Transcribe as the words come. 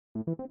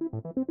Hello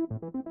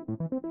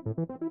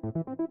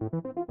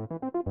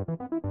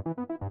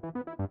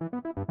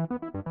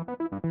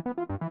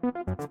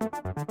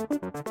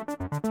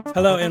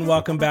and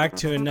welcome back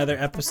to another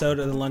episode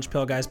of the Lunch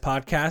Pill Guys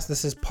podcast.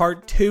 This is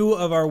part 2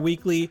 of our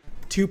weekly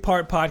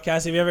 2-part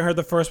podcast. If you haven't heard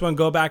the first one,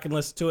 go back and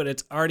listen to it.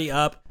 It's already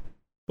up.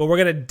 But we're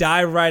going to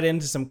dive right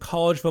into some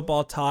college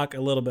football talk,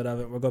 a little bit of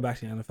it. We'll go back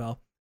to the NFL.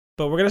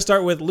 But we're going to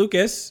start with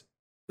Lucas.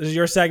 This is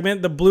your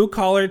segment, the blue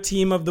collar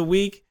team of the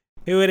week.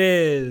 Who it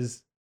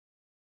is?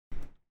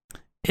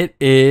 It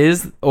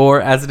is, or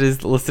as it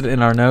is listed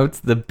in our notes,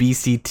 the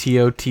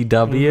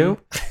BCTOTW.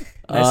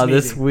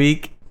 This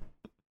week,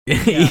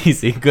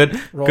 easy, good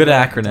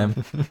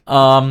acronym.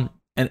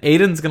 And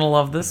Aiden's gonna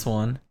love this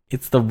one.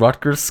 It's the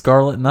Rutgers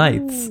Scarlet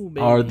Knights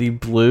are the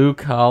blue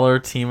collar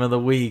team of the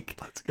week.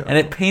 Let's go. And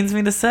it pains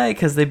me to say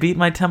because they beat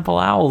my Temple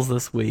Owls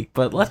this week.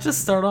 But let's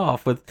just start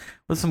off with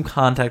some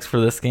context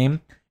for this game.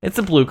 It's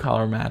a blue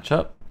collar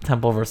matchup.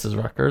 Temple versus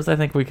Rutgers. I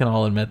think we can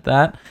all admit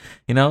that.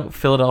 You know,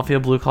 Philadelphia,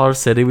 blue-collar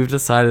city. We've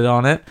decided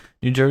on it.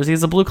 New Jersey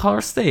is a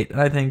blue-collar state.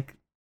 And I think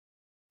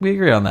we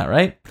agree on that,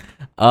 right?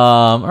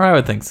 Or I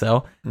would think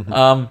so.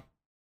 Mm-hmm.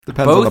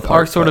 Depends both on the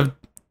part, are sort of...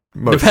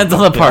 Depends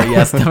on the part,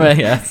 yes.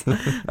 Yes.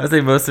 I would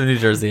say most of New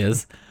Jersey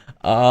is.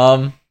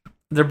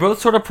 They're both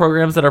sort of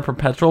programs that are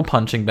perpetual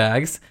punching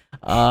bags.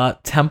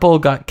 Temple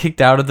got kicked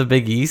out of the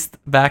Big East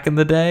back in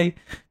the day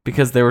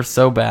because they were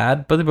so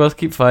bad, but they both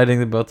keep fighting.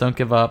 They both don't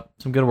give up.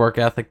 Some good work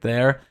ethic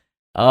there.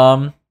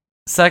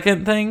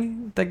 Second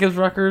thing that gives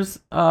Rutgers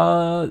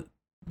the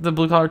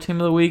blue-collar team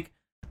of the week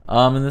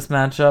in this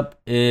matchup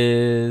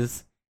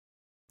is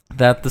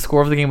that the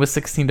score of the game was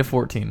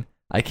 16-14.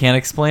 I can't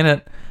explain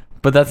it,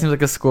 but that seems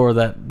like a score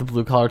that the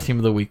blue-collar team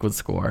of the week would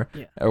score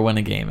or win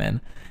a game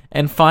in.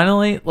 And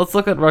finally, let's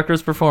look at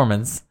Rutgers'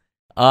 performance.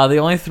 They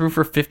only threw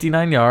for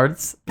 59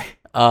 yards,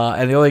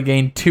 and they only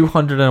gained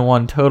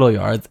 201 total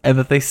yards, and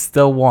that they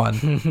still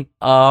won.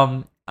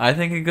 I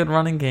think a good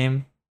running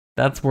game,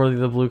 that's worthy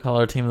of the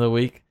blue-collar team of the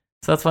week.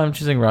 So that's why I'm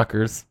choosing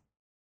Rutgers.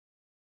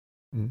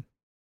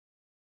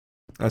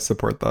 I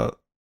support that.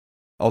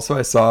 Also,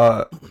 I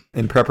saw,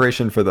 in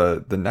preparation for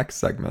the next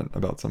segment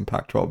about some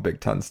Pac-12 Big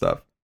Ten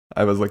stuff,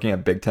 I was looking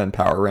at Big Ten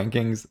power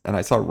rankings, and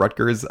I saw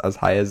Rutgers as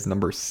high as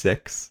number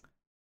 6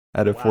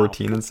 out of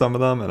 14 in some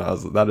of them, and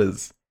that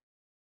is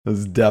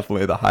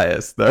definitely the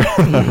highest that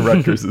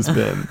Rutgers has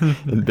been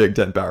in Big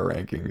Ten power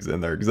rankings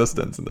in their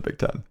existence in the Big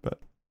Ten.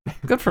 But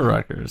good for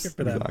Rutgers. Good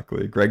for them.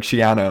 Exactly. Greg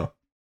Schiano.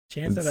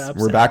 Chance of upset.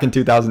 We're back in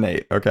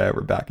 2008. Okay,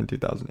 we're back in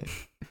 2008.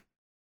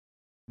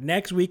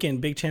 Next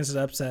weekend, big chance of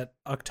upset,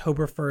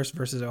 October 1st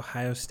versus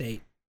Ohio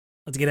State.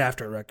 Let's get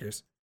after it,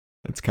 Rutgers.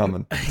 It's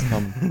coming. It's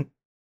coming.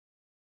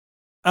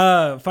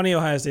 Funny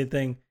Ohio State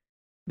thing.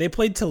 They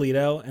played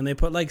Toledo, and they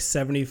put like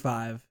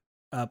 75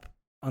 up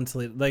on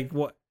Toledo. Like,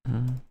 what?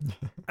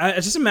 I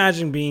just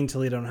imagine being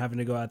Toledo and having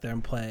to go out there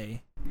and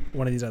play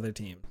one of these other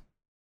teams.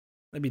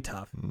 That'd be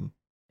tough.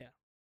 Yeah.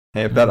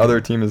 Hey, if that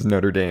other team is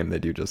Notre Dame, they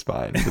do just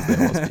fine because they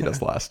almost beat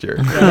us last year.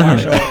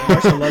 Yeah,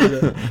 Marshall loves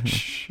it.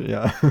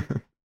 Yeah.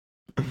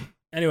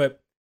 Anyway,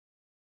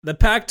 the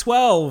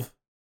Pac-12,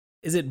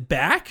 is it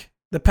back?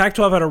 The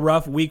Pac-12 had a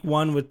rough week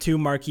 1 with 2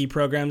 marquee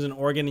programs in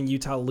Oregon and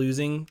Utah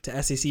losing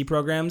to SEC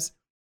programs.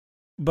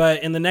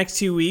 But in the next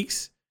 2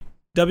 weeks,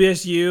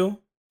 WSU,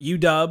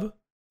 UW,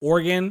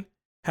 Oregon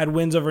had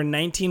wins over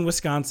 19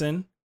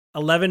 Wisconsin,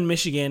 11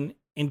 Michigan,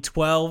 and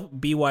 12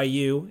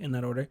 BYU in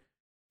that order.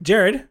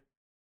 Jared,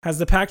 has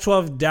the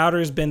Pac-12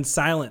 doubters been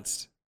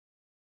silenced?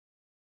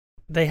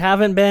 They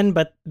haven't been,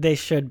 but they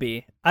should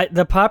be.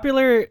 The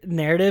popular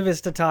narrative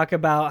is to talk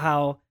about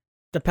how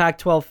the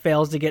Pac-12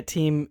 fails to get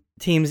teams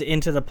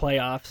into the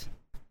playoffs.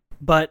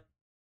 But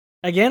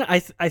again, I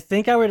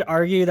think I would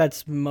argue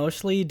that's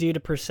mostly due to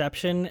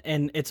perception,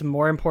 and it's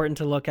more important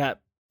to look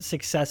at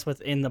success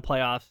within the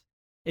playoffs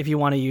if you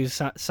want to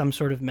use some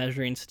sort of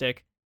measuring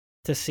stick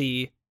to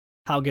see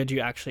how good you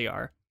actually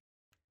are.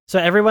 So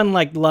everyone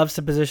loves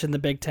to position the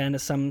Big Ten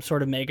as some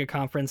sort of mega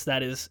conference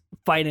that is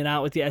fighting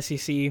out with the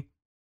SEC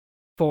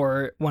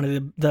for one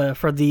of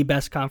the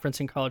best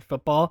conference in college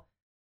football.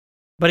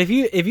 But if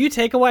you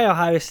take away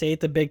Ohio State,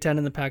 the Big Ten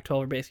and the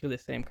Pac-12 are basically the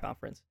same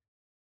conference.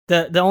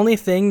 The only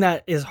thing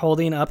that is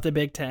holding up the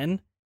Big Ten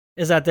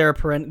is that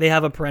they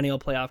have a perennial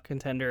playoff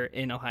contender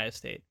in Ohio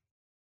State.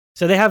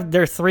 So they have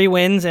their 3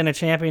 wins and a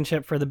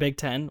championship for the Big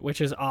Ten,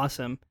 which is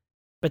awesome.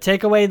 But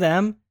take away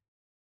them,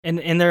 and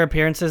in their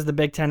appearances, the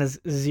Big Ten has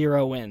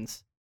 0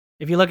 wins.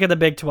 If you look at the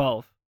Big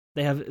 12,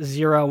 they have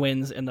 0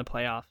 wins in the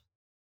playoffs.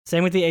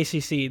 Same with the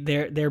ACC.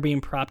 They're being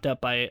propped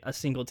up by a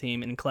single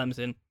team in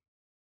Clemson,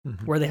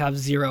 where they have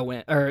 0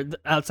 wins. Or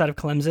outside of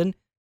Clemson,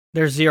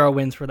 there's 0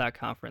 wins for that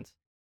conference.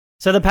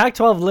 So the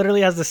Pac-12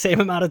 literally has the same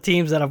amount of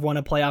teams that have won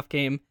a playoff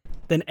game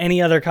than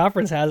any other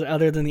conference has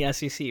other than the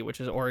SEC,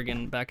 which is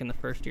Oregon back in the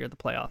first year of the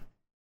playoff.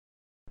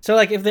 So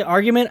if the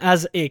argument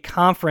as a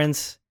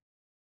conference,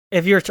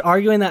 if you're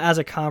arguing that as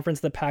a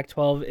conference, the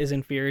Pac-12 is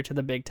inferior to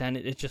the Big Ten,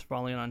 it's just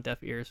falling on deaf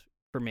ears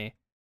for me.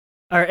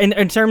 Or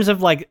in terms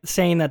of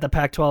saying that the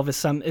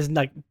Pac-12 is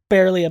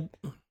barely a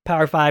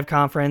Power 5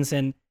 conference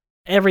and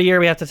every year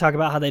we have to talk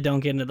about how they don't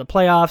get into the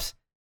playoffs.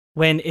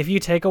 When if you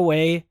take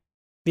away,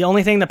 the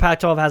only thing the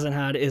Pac-12 hasn't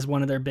had is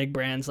one of their big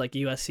brands like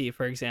USC,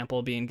 for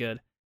example, being good,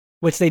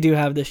 which they do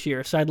have this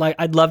year. So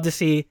I'd love to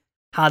see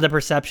how the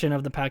perception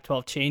of the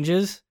Pac-12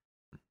 changes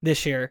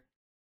this year.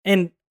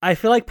 And I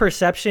feel like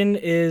perception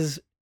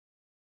is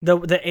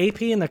the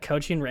AP and the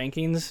coaching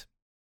rankings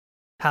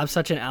have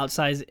such an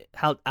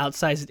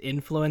outsized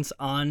influence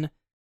on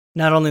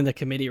not only the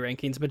committee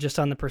rankings, but just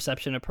on the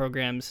perception of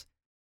programs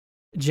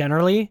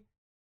generally,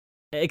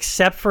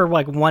 except for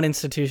like one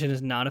institution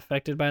is not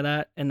affected by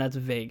that, and that's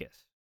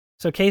Vegas.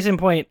 So case in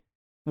point,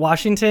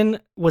 Washington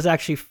was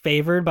actually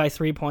favored by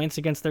 3 points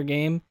against their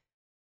game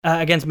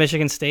against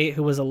Michigan State,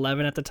 who was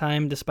 11 at the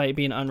time, despite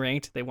being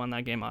unranked. They won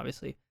that game,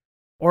 obviously.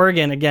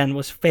 Oregon, again,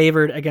 was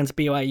favored against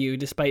BYU,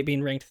 despite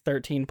being ranked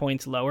 13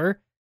 points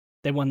lower.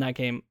 They won that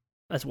game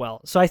as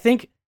well. So I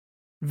think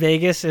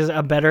Vegas is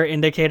a better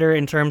indicator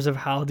in terms of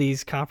how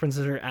these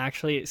conferences are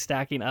actually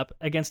stacking up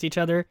against each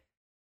other.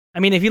 I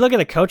mean, if you look at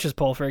the coaches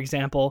poll, for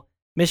example,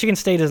 Michigan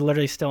State is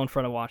literally still in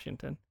front of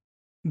Washington.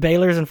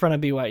 Baylor's in front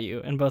of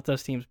BYU, and both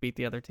those teams beat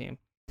the other team.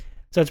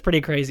 So it's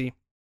pretty crazy.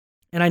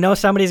 And I know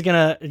somebody's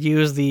going to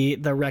use the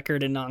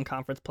record and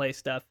non-conference play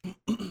stuff.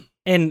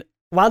 And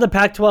while the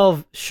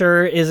Pac-12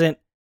 sure isn't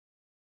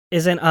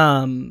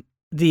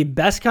the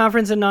best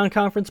conference in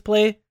non-conference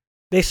play,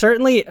 they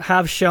certainly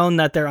have shown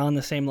that they're on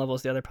the same level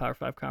as the other Power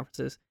 5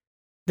 conferences.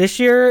 This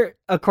year,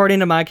 according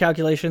to my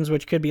calculations,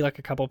 which could be like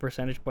a couple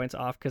percentage points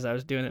off because I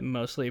was doing it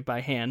mostly by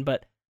hand,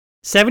 but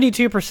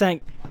 72%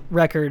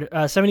 record,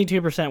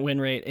 72% win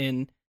rate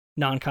in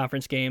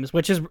non-conference games,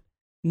 which is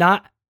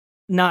not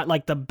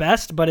like the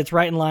best, but it's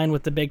right in line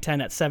with the Big Ten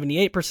at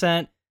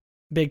 78%,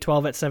 Big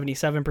 12 at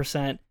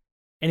 77%.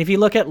 And if you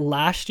look at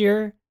last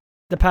year,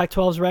 the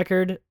Pac-12's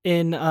record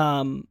in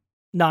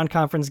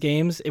non-conference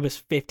games, it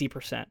was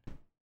 50%.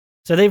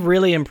 So they've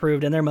really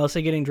improved, and they're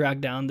mostly getting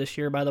dragged down this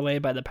year, by the way,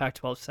 by the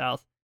Pac-12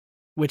 South,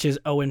 which is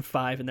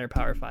 0-5 in their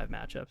Power 5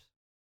 matchups.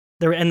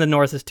 And the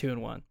North is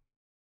 2-1.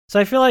 So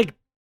I feel like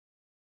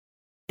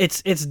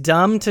it's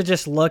dumb to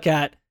just look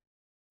at,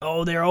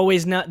 they're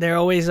always not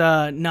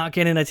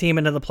getting a team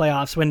into the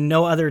playoffs when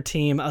no other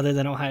team other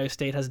than Ohio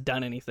State has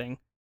done anything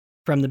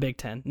from the Big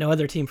Ten. No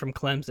other team from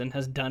Clemson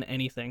has done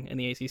anything in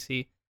the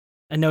ACC,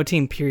 and no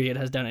team period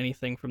has done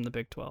anything from the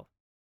Big 12.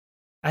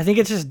 I think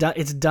it's just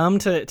it's dumb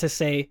to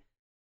say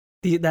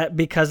that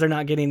because they're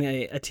not getting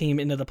a team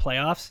into the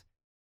playoffs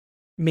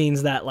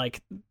means that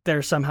like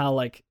they're somehow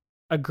like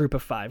a group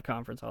of 5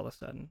 conference all of a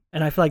sudden.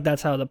 And I feel like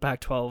that's how the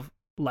Pac-12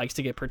 likes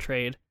to get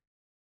portrayed,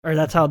 or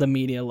that's how the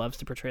media loves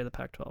to portray the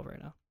Pac-12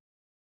 right now.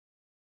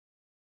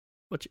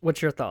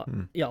 What's your thought?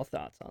 Y'all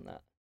thoughts on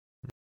that?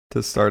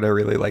 To start, I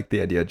really like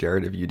the idea,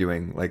 Jared, of you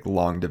doing like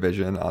long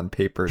division on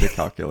paper to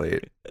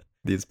calculate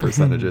these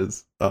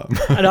percentages.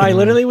 I know, I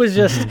literally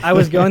I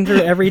was going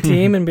through every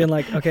team and being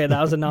like, okay,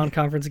 that was a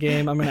non-conference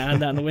game. I'm going to add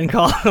that in the win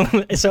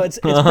column. So it's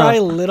probably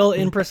a little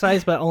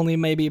imprecise, but only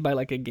maybe by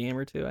like a game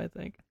or two, I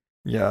think.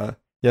 Yeah.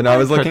 Yeah, no, I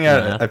was looking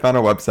at, I found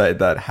a website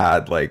that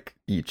had like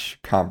each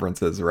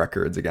conference's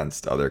records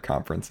against other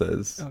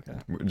conferences, okay,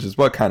 which is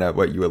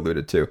what you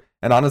alluded to.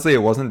 And honestly,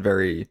 it wasn't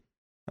very,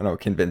 I don't know,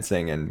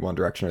 convincing in one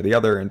direction or the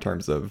other in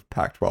terms of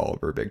Pac-12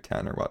 or Big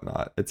Ten or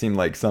whatnot. It seemed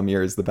like some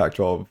years the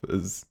Pac-12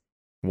 is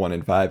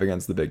 1-5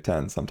 against the Big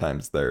Ten.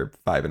 Sometimes they're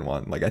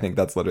 5-1. Like I think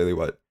that's literally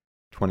what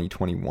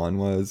 2021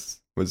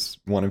 was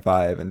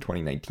 1-5, and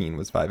 2019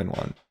 was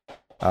 5-1.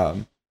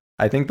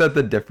 I think that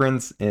the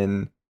difference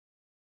in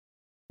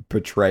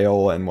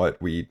portrayal and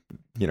what we,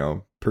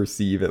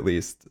 perceive at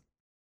least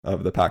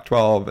of the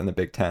Pac-12 and the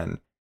Big Ten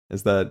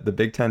is that the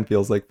Big Ten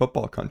feels like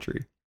football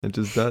country. It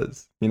just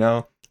does. Did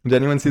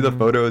anyone see the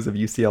photos of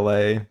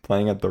UCLA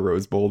playing at the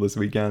Rose Bowl this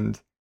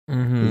weekend?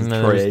 Mm-hmm.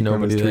 Troy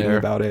Aikman was tweeting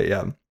about it.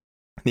 Yeah.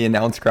 The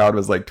announced crowd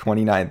was like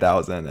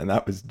 29,000, and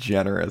that was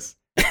generous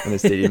in a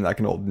stadium that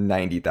can hold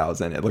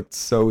 90,000. It looked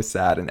so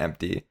sad and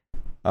empty.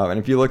 And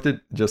if you looked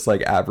at just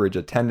like average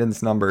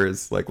attendance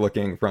numbers, like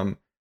looking from,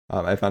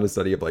 I found a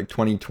study of like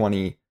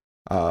 2020,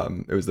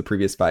 it was the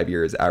previous 5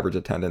 years average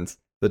attendance.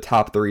 The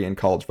top 3 in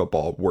college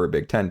football were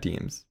Big Ten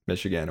teams: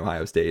 Michigan,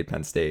 Ohio State,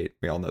 Penn State.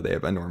 We all know they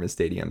have enormous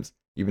stadiums.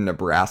 Even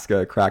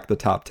Nebraska cracked the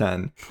top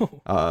 10.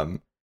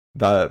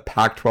 The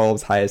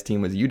Pac-12's highest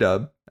team was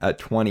UW at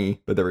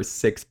 20, but there were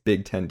 6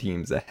 Big Ten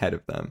teams ahead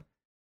of them.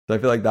 So I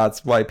feel like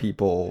that's why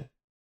people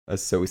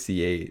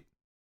associate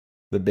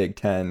the Big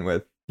Ten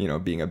with,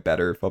 being a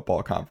better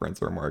football conference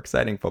or more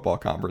exciting football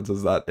conference,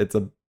 is that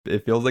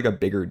it feels like a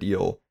bigger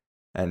deal.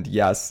 And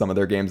yes, some of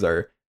their games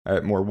are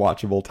at more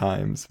watchable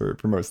times for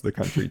most of the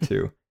country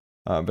too.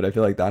 But I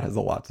feel like that has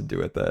a lot to do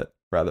with it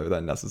rather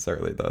than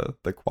necessarily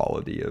the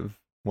quality of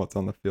what's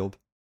on the field.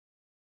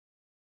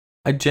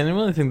 I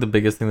genuinely think the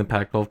biggest thing the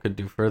Pac-12 could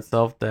do for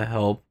itself to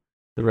help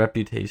the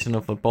reputation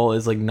of football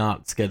is like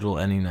not schedule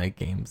any night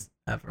games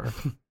ever.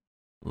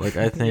 Like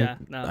I think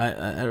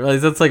I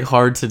realize that's like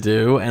hard to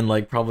do and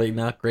like probably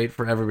not great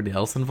for everybody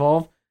else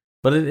involved,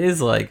 but it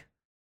is like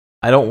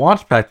I don't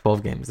watch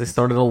Pac-12 games. They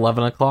start at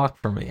 11 o'clock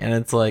for me. And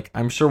it's like,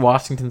 I'm sure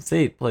Washington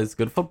State plays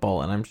good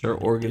football, and I'm sure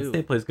Oregon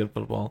State plays good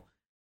football.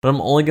 But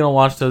I'm only going to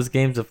watch those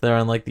games if they're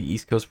on, like, the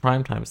East Coast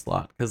primetime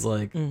slot. Because,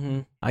 like,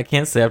 I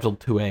can't stay up till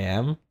 2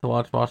 a.m. to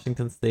watch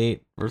Washington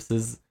State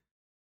versus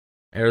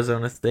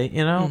Arizona State,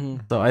 you know?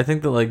 So I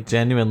think that, like,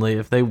 genuinely,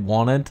 if they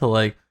wanted to,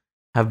 like,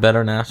 have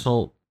better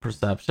national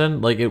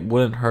perception, like, it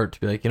wouldn't hurt to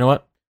be like, you know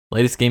what?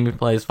 Latest game we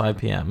play is 5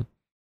 p.m.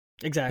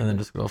 Exactly. And then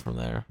just go from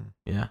there.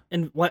 Yeah.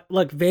 And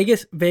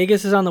Vegas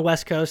is on the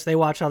West Coast. They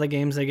watch all the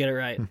games. They get it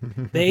right.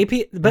 The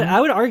AP, but I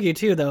would argue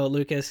too, though,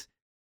 Lucas,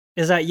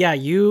 is that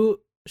you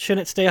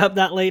shouldn't stay up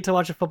that late to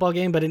watch a football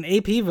game, but an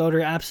AP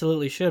voter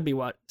absolutely should be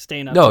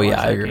staying up. No,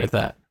 yeah, I agree with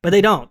that. But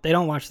they don't. They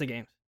don't watch the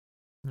games,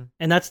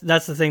 and that's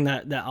the thing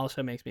that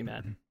also makes me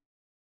mad.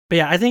 But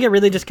yeah, I think it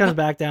really just comes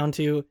back down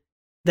to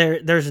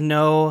there's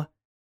no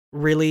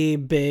really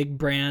big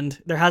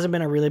brand. There hasn't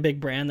been a really big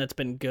brand that's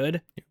been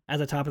good at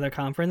the top of their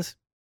conference,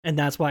 and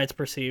that's why it's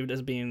perceived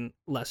as being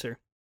lesser.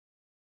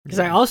 Because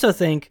I also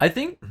think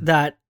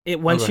that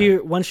once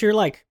you're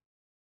like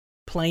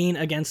playing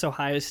against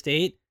Ohio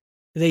State,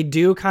 they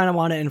do kind of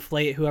want to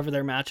inflate whoever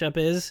their matchup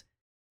is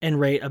and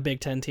rate a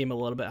Big Ten team a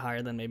little bit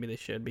higher than maybe they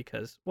should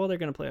because, well, they're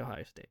going to play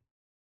Ohio State.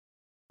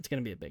 It's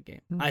going to be a big game,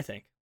 I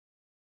think.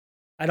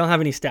 I don't have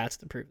any stats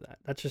to prove that.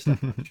 That's just a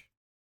hunch.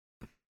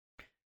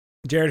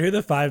 Jared, who are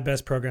the 5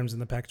 best programs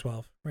in the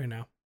Pac-12 right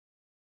now?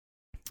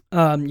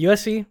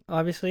 USC,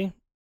 obviously.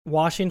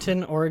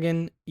 Washington,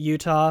 Oregon,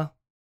 Utah,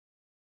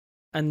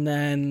 and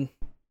then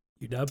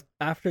UW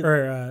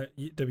after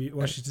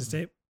Washington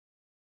State.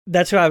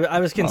 That's who I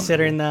was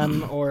considering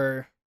them,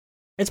 or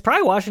it's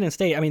probably Washington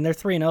State. I mean, they're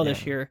 3-0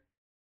 this year.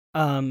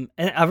 And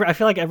I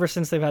feel like ever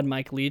since they've had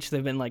Mike Leach,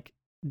 they've been like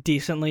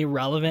decently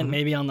relevant,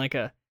 maybe on like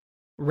a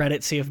Reddit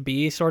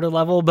CFB sort of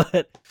level,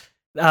 but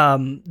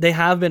they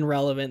have been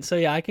relevant. So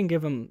yeah, I can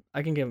give them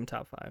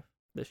top 5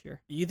 this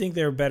year. You think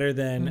they're better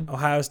than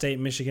Ohio State,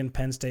 Michigan,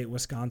 Penn State,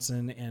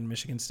 Wisconsin, and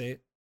Michigan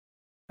State?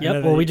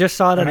 Yep. Well, we just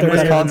saw that they're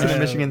Wisconsin and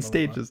Michigan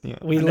State just. Yeah.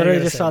 We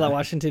literally just saw that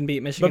Washington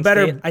beat Michigan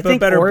State. I think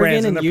better Oregon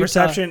brands and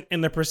Utah,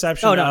 in the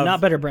perception. Oh no, not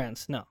better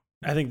brands. No.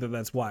 I think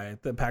that's why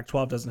the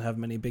Pac-12 doesn't have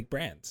many big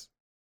brands.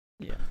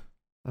 Yeah.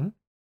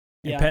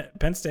 Yeah.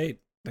 Penn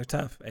State, they're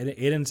tough.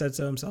 Aiden said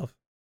so himself.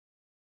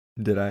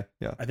 Did I?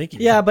 Yeah. I think.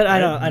 Yeah, but I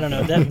don't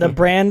know. The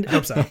brand. I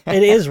hope so.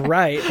 It is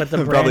right, but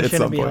the brand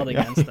shouldn't be point, held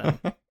against them.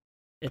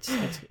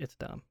 It's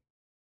dumb.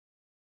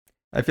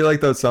 I feel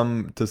like though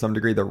to some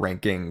degree the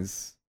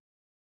rankings.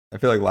 I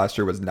feel like last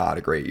year was not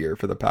a great year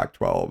for the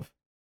Pac-12,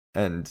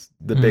 and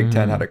the Big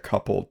Ten had a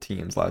couple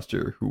teams last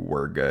year who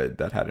were good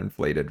that had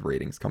inflated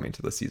ratings coming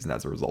to the season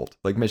as a result.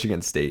 Like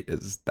Michigan State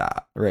is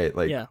that, right?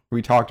 Like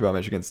we talked about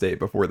Michigan State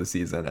before the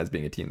season as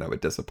being a team that would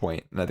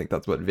disappoint, and I think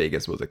that's what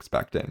Vegas was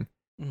expecting.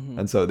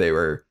 And so they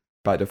were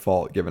by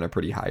default given a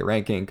pretty high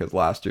ranking because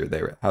last year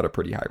they had a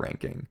pretty high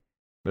ranking,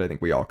 but I think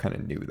we all kind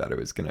of knew that it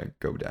was going to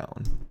go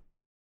down.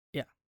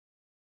 Yeah.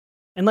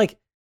 And like,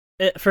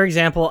 for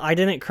example, I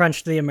didn't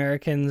crunch the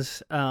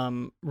Americans'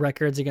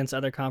 records against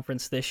other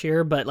conference this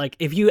year, but like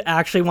if you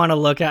actually want to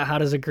look at how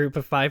does a group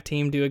of 5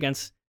 team do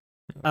against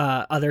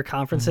other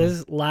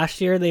conferences, last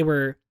year they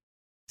were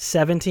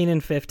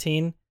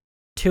 17-15,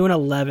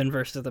 2-11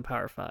 versus the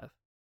Power 5,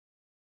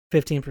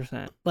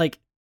 15%. Like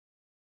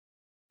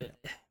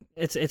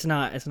it's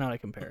not a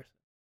comparison.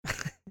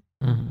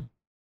 I don't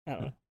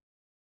know.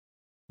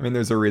 I mean,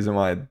 there's a reason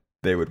why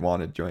they would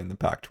want to join the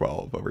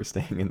Pac-12 over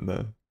staying in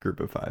the group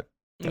of 5.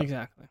 Yep.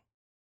 Exactly.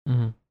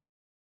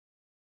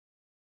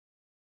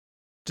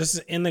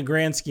 Just in the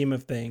grand scheme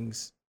of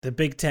things, the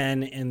Big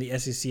Ten and the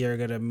SEC are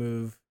going to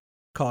move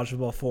college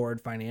football forward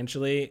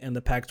financially, and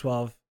the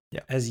Pac-12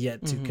 has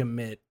yet to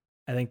commit,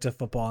 I think, to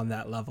football on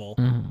that level,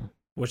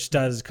 which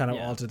does kind of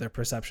alter their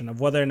perception of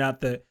whether or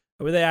not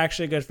were they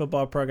actually a good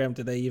football program?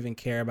 Do they even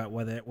care about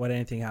what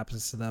anything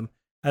happens to them?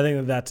 I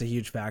think that's a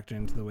huge factor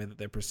into the way that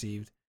they're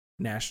perceived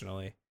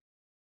nationally.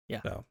 Yeah.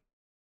 So.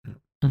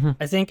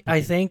 I think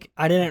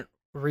I didn't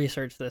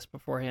research this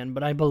beforehand,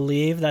 but I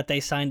believe that they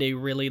signed a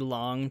really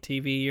long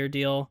TV year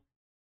deal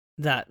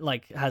that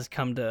like has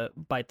come to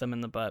bite them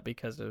in the butt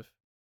because of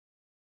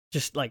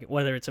just like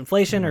whether it's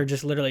inflation or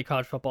just literally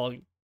college football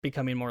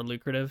becoming more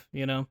lucrative,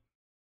 you know,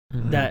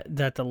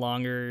 that the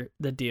longer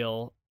the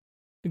deal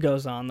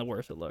goes on, the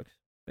worse it looks,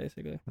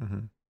 basically.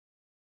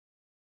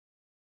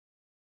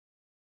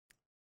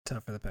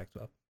 Tough for the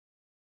Pac-12.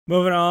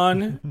 Moving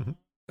on,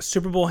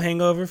 Super Bowl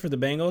hangover for the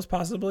Bengals,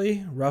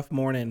 possibly. Rough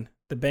morning.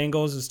 The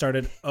Bengals have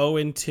started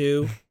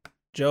 0-2.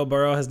 Joe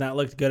Burrow has not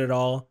looked good at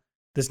all.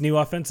 This new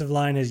offensive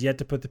line has yet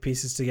to put the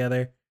pieces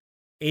together.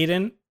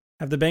 Aiden,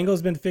 have the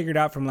Bengals been figured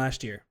out from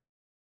last year?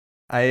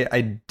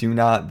 I do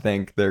not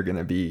think they're going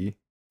to be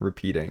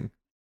repeating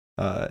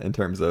in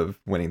terms of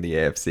winning the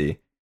AFC.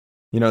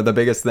 You know, the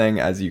biggest thing,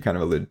 as you kind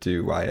of alluded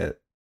to,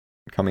 Wyatt,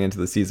 coming into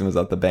the season was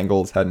that the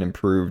Bengals had an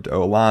improved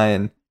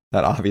O-line.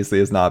 That obviously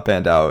has not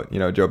panned out. You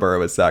know, Joe Burrow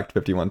was sacked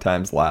 51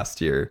 times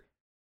last year,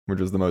 which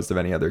was the most of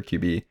any other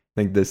QB. I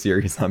think this year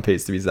he's on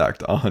pace to be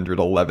sacked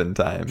 111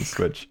 times,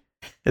 which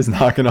is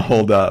not going to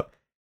hold up.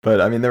 But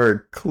I mean, there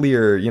were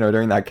clear,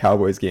 during that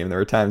Cowboys game, there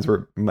were times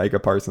where Micah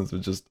Parsons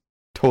was just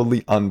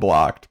totally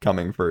unblocked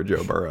coming for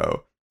Joe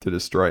Burrow to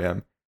destroy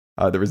him.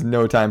 There was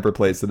no time for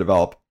plays to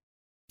develop.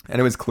 And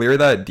it was clear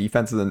that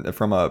defenses,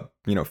 from a,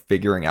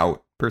 figuring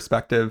out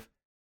perspective,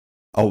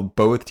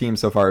 both teams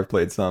so far have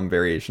played some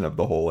variation of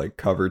the whole, like,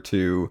 cover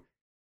two,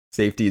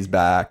 safety's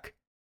back.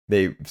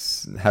 They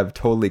have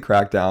totally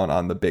cracked down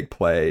on the big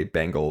play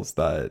Bengals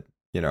that,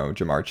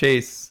 Jamar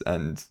Chase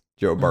and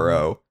Joe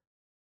Burrow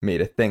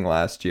made a thing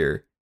last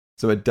year.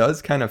 So it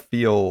does kind of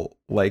feel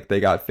like they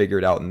got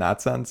figured out in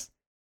that sense.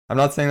 I'm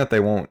not saying that they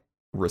won't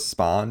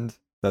respond,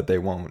 that they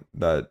won't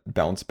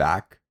bounce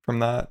back from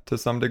that to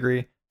some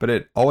degree, but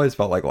it always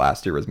felt like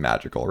last year was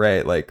magical,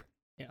 right? Like,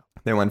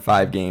 they won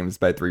 5 games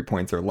by 3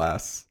 points or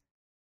less.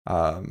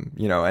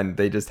 And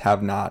they just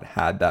have not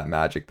had that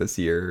magic this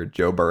year.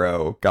 Joe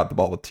Burrow got the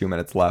ball with 2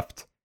 minutes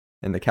left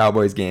in the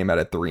Cowboys game at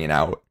a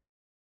 3-and-out.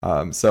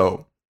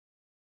 So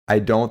I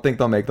don't think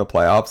they'll make the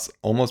playoffs,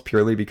 almost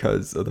purely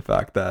because of the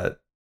fact that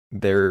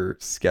their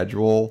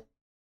schedule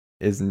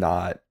is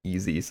not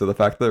easy. So the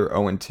fact that they're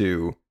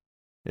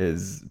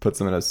 0-2 puts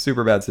them in a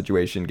super bad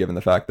situation, given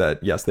the fact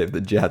that, yes, they have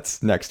the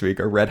Jets next week,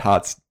 a red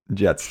hot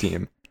Jets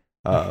team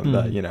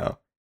that,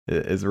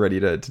 is ready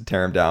to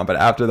tear them down. But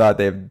after that,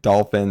 they have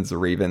Dolphins,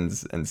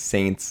 Ravens, and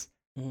Saints.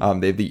 They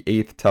have the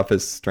 8th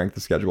toughest strength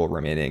of schedule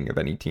remaining of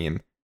any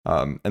team.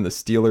 And the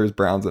Steelers,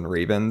 Browns, and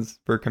Ravens,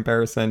 for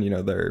comparison,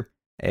 their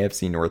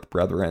AFC North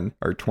brethren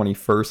are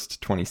 21st,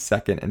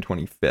 22nd, and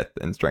 25th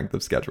in strength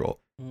of schedule.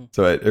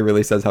 So it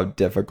really says how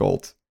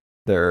difficult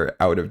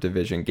their out of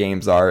division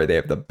games are. They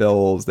have the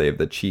Bills, they have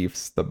the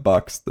Chiefs, the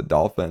Bucks, the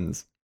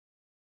Dolphins.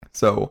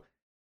 So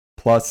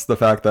plus the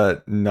fact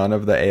that none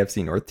of the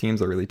AFC North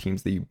teams are really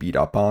teams that you beat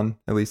up on,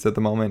 at least at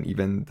the moment.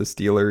 Even the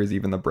Steelers,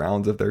 even the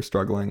Browns, if they're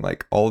struggling,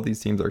 like, all of these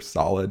teams are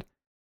solid.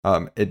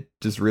 It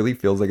just really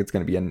feels like it's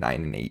going to be a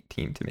 9-8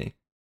 team to me.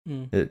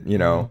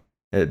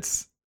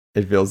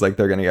 It feels like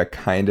they're going to get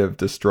kind of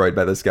destroyed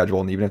by the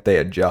schedule, and even if they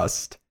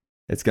adjust,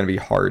 it's going to be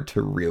hard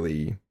to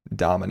really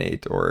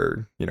dominate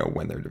or,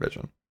 win their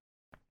division.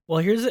 Well,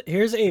 here's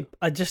a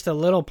just a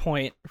little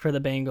point for the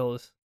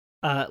Bengals.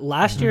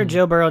 Last year,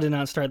 Joe Burrow did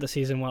not start the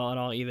season well at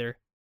all either.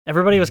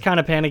 Everybody was kind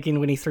of panicking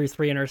when he threw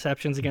 3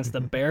 interceptions against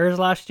the Bears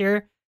last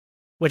year,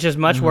 which is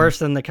much worse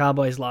than the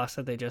Cowboys loss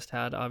that they just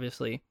had,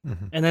 obviously.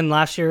 And then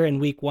last year in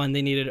week 1,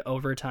 they needed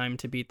overtime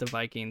to beat the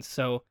Vikings.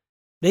 So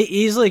they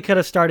easily could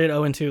have started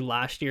 0-2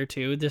 last year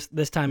too.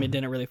 This time it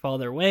didn't really fall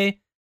their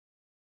way.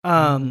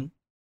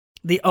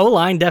 The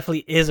O-line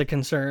definitely is a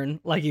concern,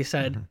 like you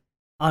said.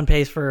 On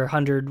pace for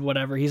 100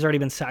 whatever. He's already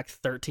been sacked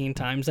 13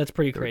 times. That's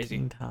pretty crazy.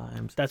 13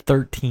 times. That's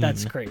 13.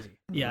 That's crazy.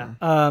 Yeah.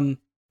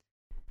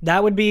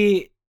 That would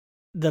be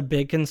the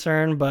big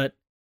concern, but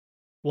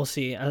we'll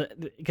see.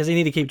 Because they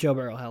need to keep Joe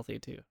Burrow healthy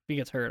too. If he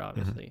gets hurt,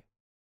 obviously,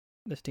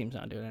 this team's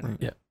not doing anything.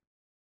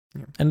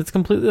 Yeah. And it's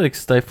completely like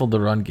stifled the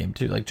run game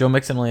too. Like Joe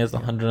Mixon only has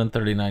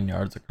 139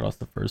 yards across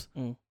the first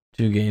 2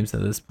 games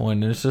at this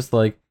point, and it's just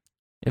like,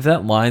 if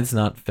that line's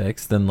not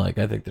fixed, then like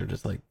I think they're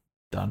just like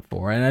done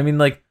for. And I mean,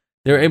 like,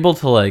 they were able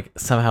to like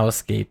somehow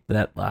escape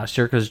that last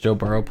year because Joe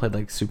Burrow played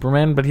like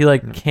Superman, but he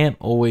like can't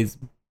always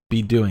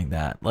be doing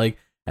that. Like,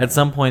 at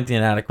some point, the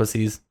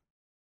inadequacies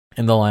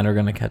in the line are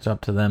going to catch up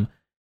to them,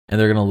 and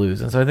they're going to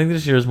lose. And so I think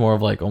this year is more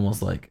of like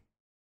almost like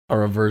a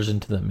reversion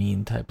to the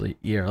mean type of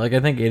year. Like, I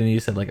think Aiden, you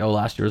said like, oh,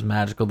 last year was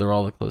magical. They're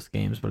all the close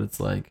games, but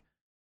it's like,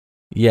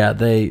 yeah,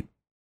 they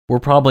were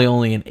probably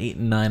only an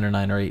 8-9 or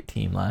 9-8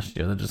 team last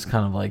year. That just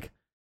kind of like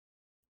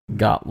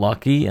got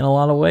lucky in a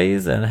lot of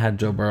ways and had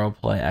Joe Burrow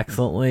play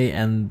excellently,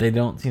 and they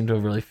don't seem to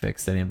have really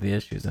fixed any of the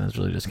issues, and it's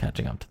really just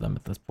catching up to them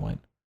at this point.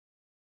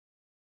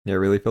 Yeah, it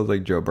really feels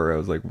like Joe Burrow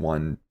is like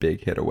one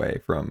big hit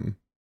away from,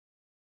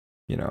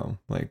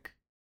 like,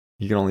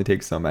 he can only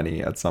take so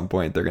many. At some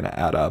point, they're going to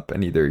add up,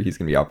 and either he's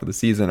going to be out for the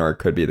season, or it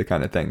could be the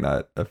kind of thing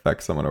that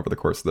affects someone over the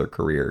course of their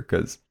career,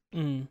 because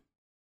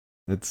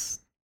it's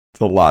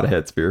a lot of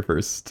hits for your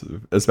first,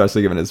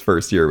 especially given his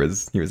first year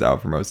he was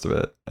out for most of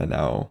it, and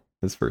now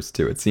his first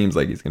 2, it seems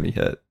like he's going to be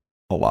hit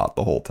a lot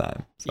the whole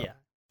time. So. Yeah.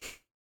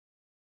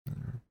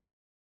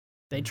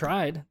 They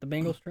tried. The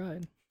Bengals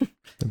tried.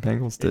 The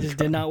Bengals did. It just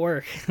did not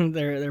work.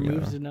 Their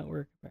moves did not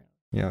work.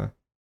 Yeah.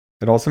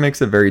 It also makes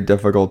it very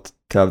difficult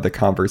to have the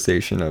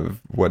conversation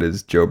of what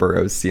is Joe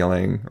Burrow's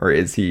ceiling, or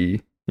is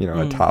he,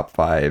 a top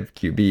 5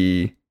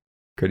 QB?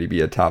 Could he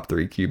be a top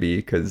 3 QB?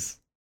 Because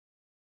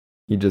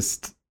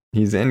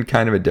he's in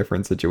kind of a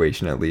different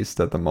situation, at least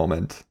at the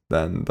moment,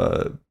 than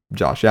the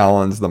Josh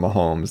Allen's, the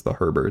Mahomes, the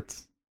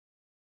Herberts.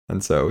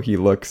 And so he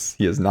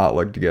has not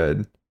looked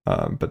good,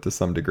 but to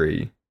some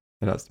degree,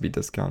 it has to be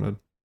discounted.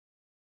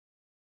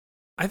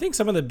 I think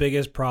some of the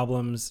biggest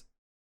problems,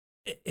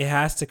 it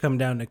has to come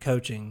down to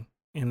coaching.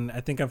 And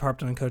I think I've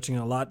harped on coaching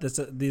a lot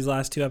these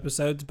last 2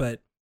 episodes,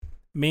 but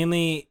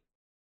mainly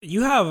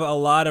you have a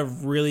lot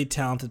of really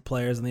talented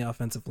players in the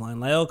offensive line.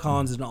 La'el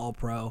Collins is an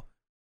all-pro,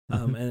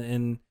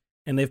 and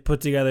they've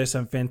put together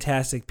some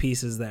fantastic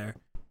pieces there.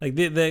 Like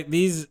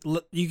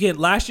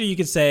last year you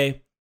could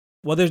say,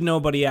 well, there's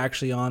nobody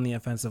actually on the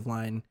offensive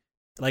line.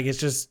 Like, it's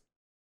just,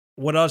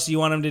 what else do you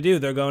want them to do?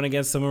 They're going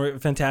against some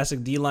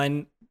fantastic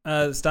D-line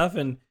stuff,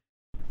 and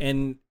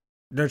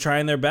they're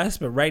trying their best.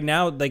 But right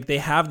now, like, they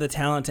have the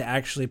talent to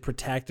actually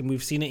protect, and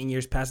we've seen it in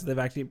years past that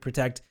they've actually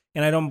protect.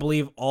 And I don't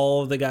believe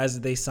all of the guys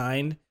that they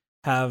signed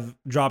have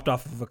dropped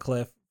off of a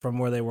cliff from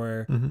where they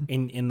were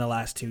in the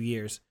last 2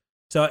 years.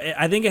 So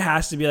I think it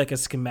has to be like a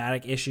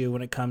schematic issue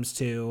when it comes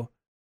to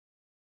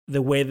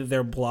the way that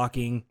they're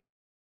blocking.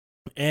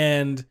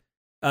 And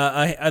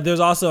there's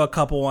also a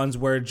couple ones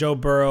where Joe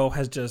Burrow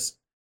has just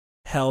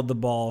held the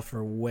ball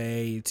for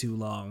way too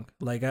long.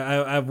 Like,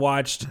 I've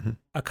watched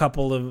a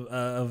couple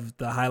of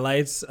the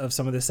highlights of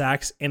some of the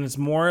sacks, and it's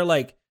more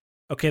like,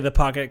 okay, the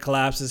pocket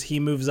collapses, he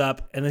moves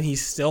up, and then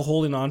he's still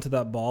holding on to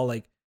that ball.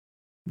 Like,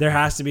 there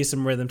has to be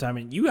some rhythm time.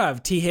 And you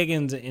have T.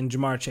 Higgins and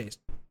Jamar Chase.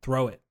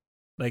 Throw it.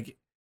 Like,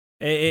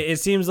 it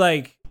seems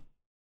like,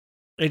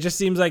 it just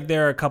seems like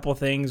there are a couple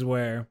things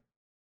where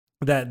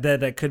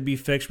that could be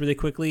fixed really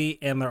quickly,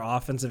 and their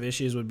offensive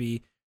issues would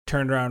be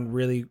turned around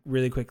really,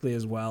 really quickly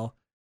as well.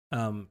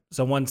 So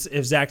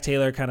if Zach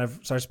Taylor kind of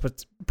starts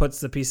puts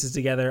the pieces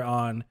together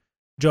on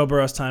Joe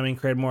Burrow's timing,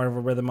 create more of a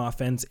rhythm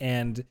offense,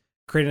 and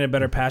creating a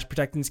better pass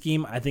protecting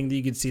scheme, I think that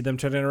you could see them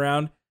turn it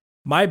around.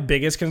 My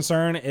biggest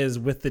concern is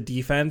with the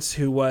defense,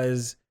 who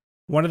was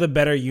one of the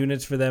better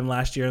units for them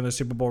last year in the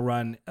Super Bowl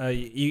run.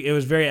 It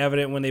was very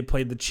evident when they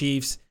played the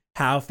Chiefs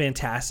how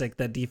fantastic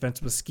that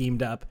defense was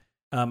schemed up,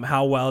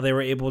 how well they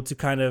were able to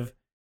kind of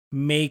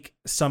make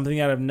something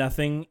out of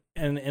nothing.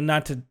 And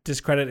not to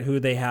discredit who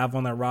they have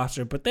on their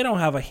roster, but they don't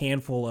have a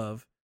handful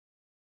of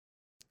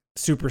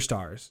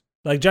superstars.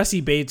 Like,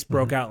 Jesse Bates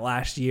broke out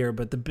last year,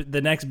 but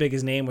the next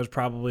biggest name was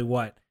probably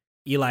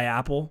Eli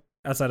Apple,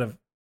 outside of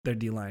their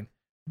D-line.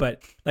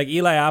 But like,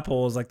 Eli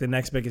Apple is like the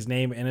next biggest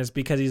name, and it's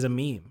because he's a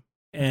meme.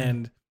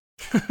 And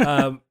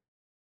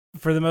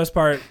for the most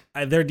part,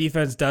 their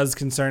defense does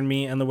concern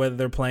me, and the way that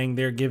they're playing,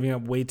 they're giving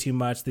up way too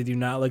much. They do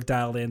not look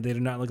dialed in. They do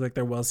not look like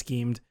they're well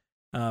schemed.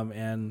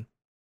 And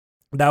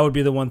that would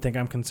be the one thing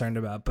I'm concerned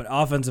about. But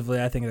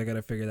offensively, I think they're going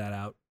to figure that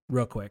out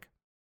real quick.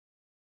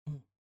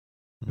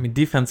 I mean,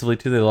 defensively,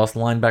 too, they lost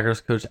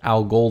linebackers coach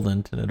Al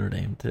Golden to Notre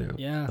Dame, too.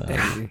 Yeah.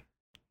 So,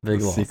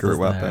 big loss. Secret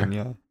weapon,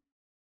 yeah.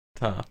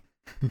 Tough.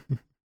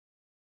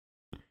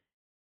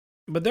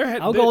 But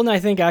Al Golden, I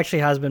think, actually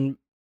has been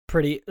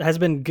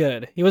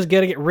good. He was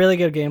good, really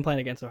good game plan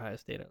against Ohio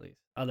State, at least,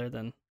 other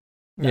than...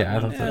 Yeah, I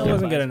don't think it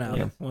wasn't good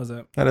enough, was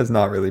it? That has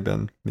not really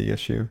been the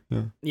issue.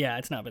 Yeah,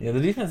 it's not been. Yeah, the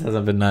defense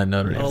hasn't been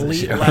Notre Dame's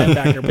Elite issue.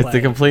 linebacker play. It's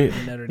the complete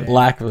Notre Dame.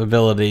 lack of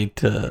ability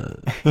to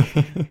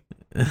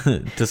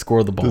to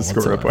score the ball. To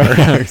score a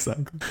whatsoever. point.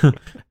 Exactly.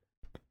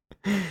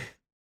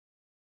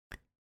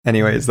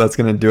 Anyways, that's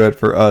going to do it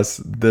for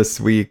us this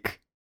week.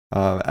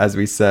 As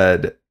we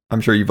said, I'm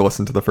sure you've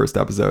listened to the first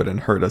episode and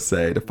heard us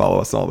say to follow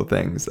us all the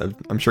things.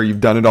 I'm sure you've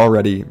done it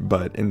already,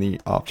 but in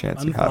the off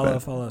chance you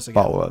haven't, follow us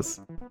again. follow us.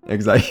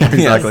 Exactly.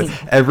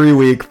 Yes. Every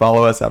week,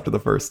 follow us after the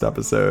first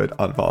episode,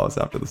 unfollow us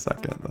after the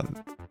second,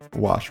 then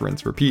wash,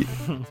 rinse, repeat.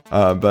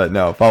 But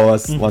no, follow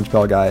us, Lunch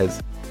Bell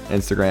Guys,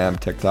 Instagram,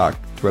 TikTok,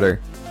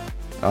 Twitter.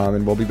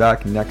 And we'll be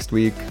back next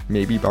week.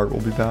 Maybe Bart will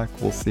be back.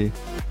 We'll see.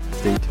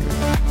 Stay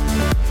tuned.